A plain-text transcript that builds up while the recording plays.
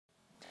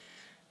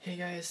Hey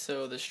guys,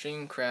 so the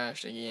stream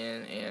crashed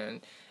again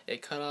and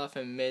it cut off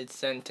in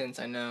mid-sentence,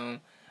 I know.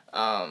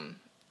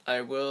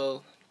 I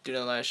will do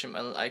the live stream.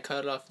 I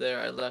cut it off there,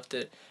 I left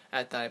it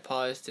at that, I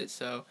paused it,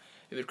 so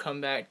it would come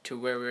back to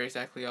where we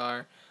exactly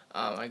are.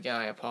 Again,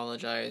 I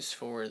apologize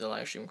for the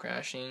live stream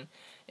crashing,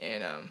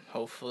 and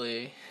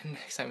hopefully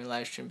next time we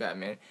live stream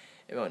Batman,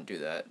 it won't do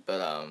that. But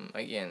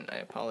again, I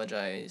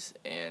apologize,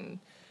 and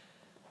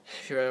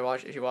if you're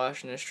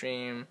watching the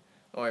stream,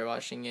 or you're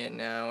watching it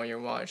now, or you're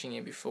watching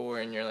it before,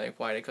 and you're like,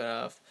 why did it cut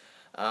off?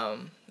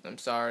 I'm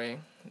sorry.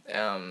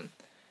 I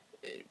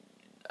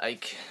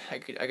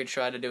could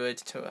try to do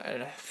it.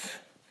 I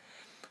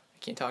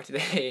can't talk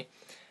today.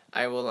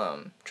 I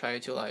will try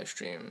to live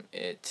stream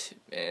it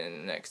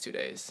in the next 2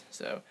 days.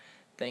 So,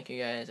 thank you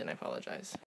guys, and I apologize.